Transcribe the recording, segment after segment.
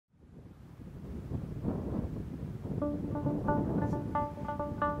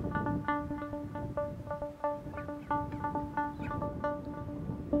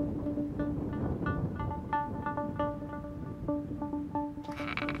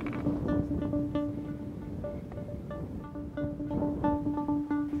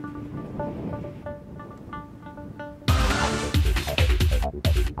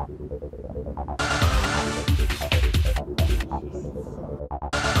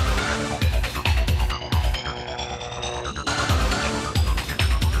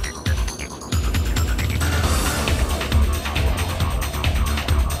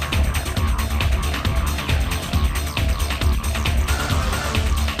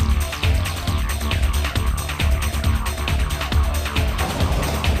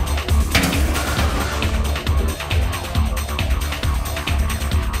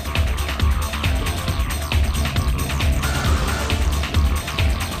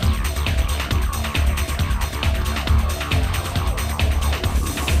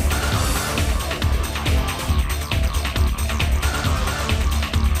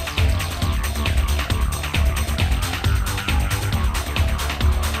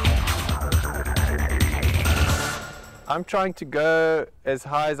I'm trying to go as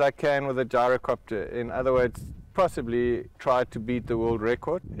high as I can with a gyrocopter. In other words, possibly try to beat the world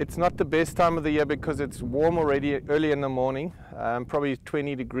record. It's not the best time of the year because it's warm already early in the morning, probably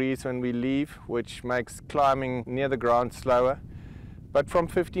 20 degrees when we leave, which makes climbing near the ground slower. But from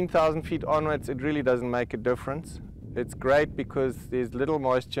 15,000 feet onwards, it really doesn't make a difference. It's great because there's little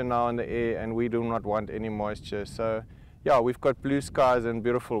moisture now in the air and we do not want any moisture. So yeah, we've got blue skies and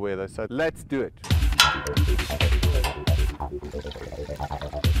beautiful weather, so let's do it.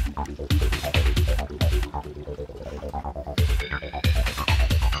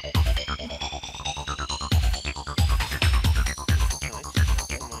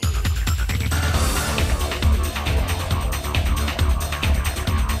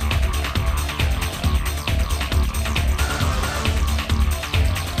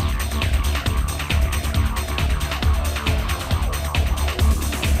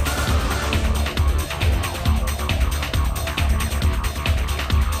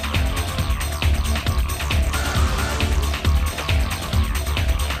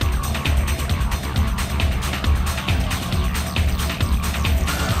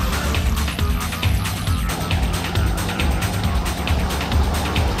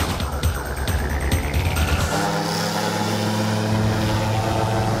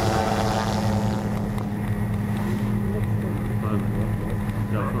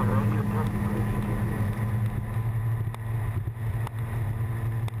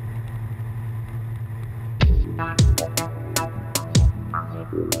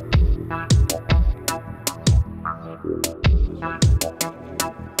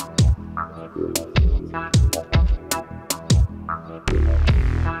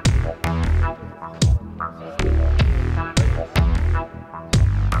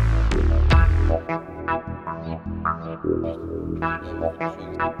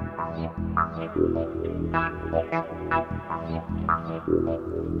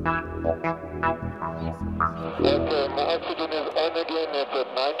 Okay, my oxygen is on again, it's at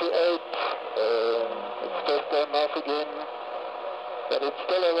 98, it's just gone off again, but it's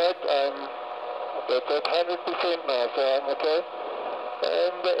still alright, it's at 100% now, so I'm okay.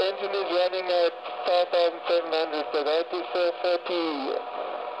 And the engine is running at 5,700, so that is 40,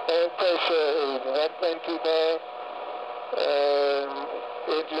 air pressure is 120 bar,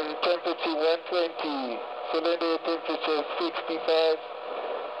 engine temperature 120, cylinder temperature 65,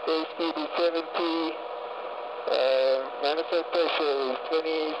 air speed is 70, manifold pressure is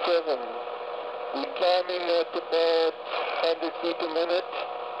 27. We're climbing at about 100 feet a minute.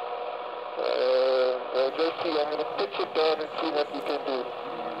 Let's see, I'm going to pitch it down and see what we can do.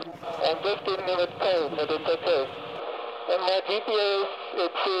 I'm just getting a bit cold, but it's okay. On my GPS,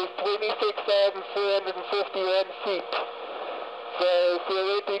 it says 26,451 feet. So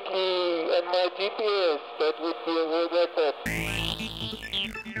theoretically, on my GPS, that would be a world record.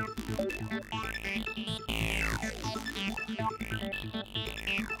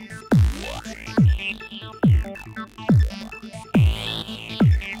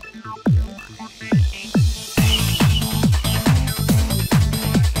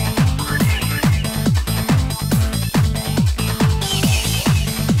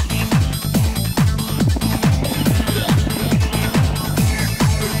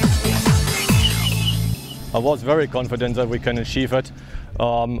 I was very confident that we can achieve it.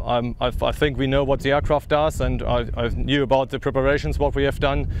 I think we know what the aircraft does, and I knew about the preparations, what we have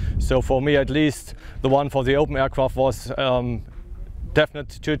done. So for me at least, the one for the open aircraft was definite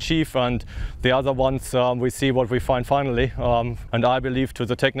to achieve, and the other ones we see what we find finally, and I believe to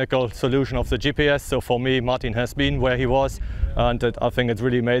the technical solution of the GPS. So for me, Martin has been where he was, and I think it's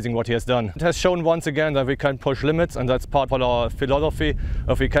really amazing what he has done. It has shown once again that we can push limits, and that's part of our philosophy.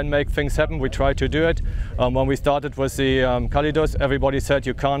 If we can make things happen, we try to do it. When we started with the Calidus, everybody said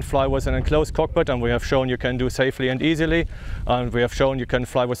you can't fly with an enclosed cockpit, and we have shown you can do safely and easily, and we have shown you can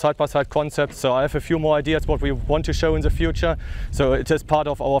fly with side-by-side concepts. So I have a few more ideas what we want to show in the future. So it is part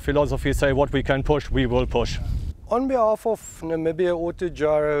of our philosophy, say what we can push, we will push. On behalf of Namibia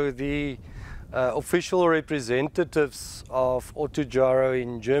AutoGyro, the official representatives of AutoGyro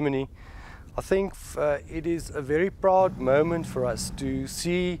in Germany, I think it is a very proud moment for us to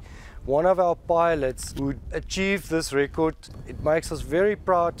see one of our pilots who achieved this record. It makes us very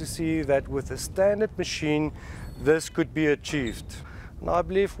proud to see that with a standard machine this could be achieved. And I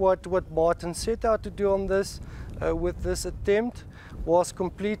believe what Martin set out to do on this with this attempt was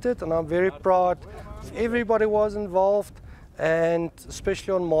completed, and I'm very proud everybody was involved, and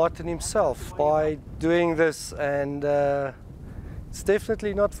especially on Martin himself by doing this. And it's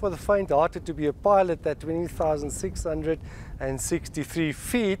definitely not for the faint-hearted to be a pilot at 20,663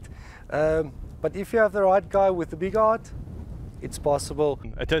 feet, but if you have the right guy with the big heart, it's possible.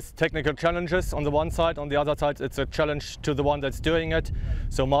 It is technical challenges on the one side, on the other side it's a challenge to the one that's doing it.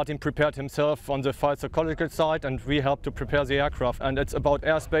 So Martin prepared himself on the flight psychological side, and we helped to prepare the aircraft. And it's about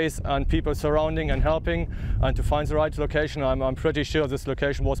airspace and people surrounding and helping, and to find the right location. I'm pretty sure this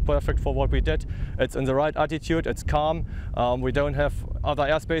location was perfect for what we did. It's in the right attitude, it's calm, we don't have other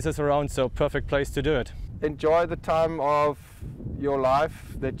airspaces around, so perfect place to do it. Enjoy the time of your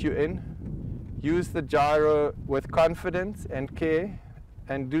life that you're in. Use the gyro with confidence and care,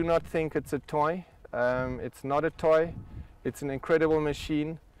 and do not think it's a toy. It's not a toy, it's an incredible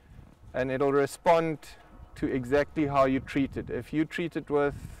machine, and it'll respond to exactly how you treat it. If you treat it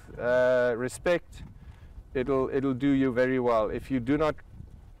with respect, it'll do you very well. If you do not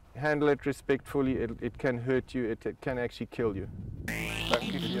handle it respectfully, it can hurt you, it can actually kill you.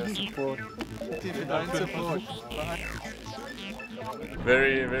 Thank you for your support.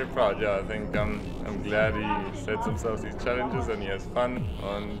 Very, very proud. Yeah, I think I'm glad he sets himself these challenges and he has fun,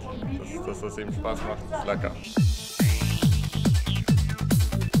 und dass das ihm Spaß macht, ist lecker.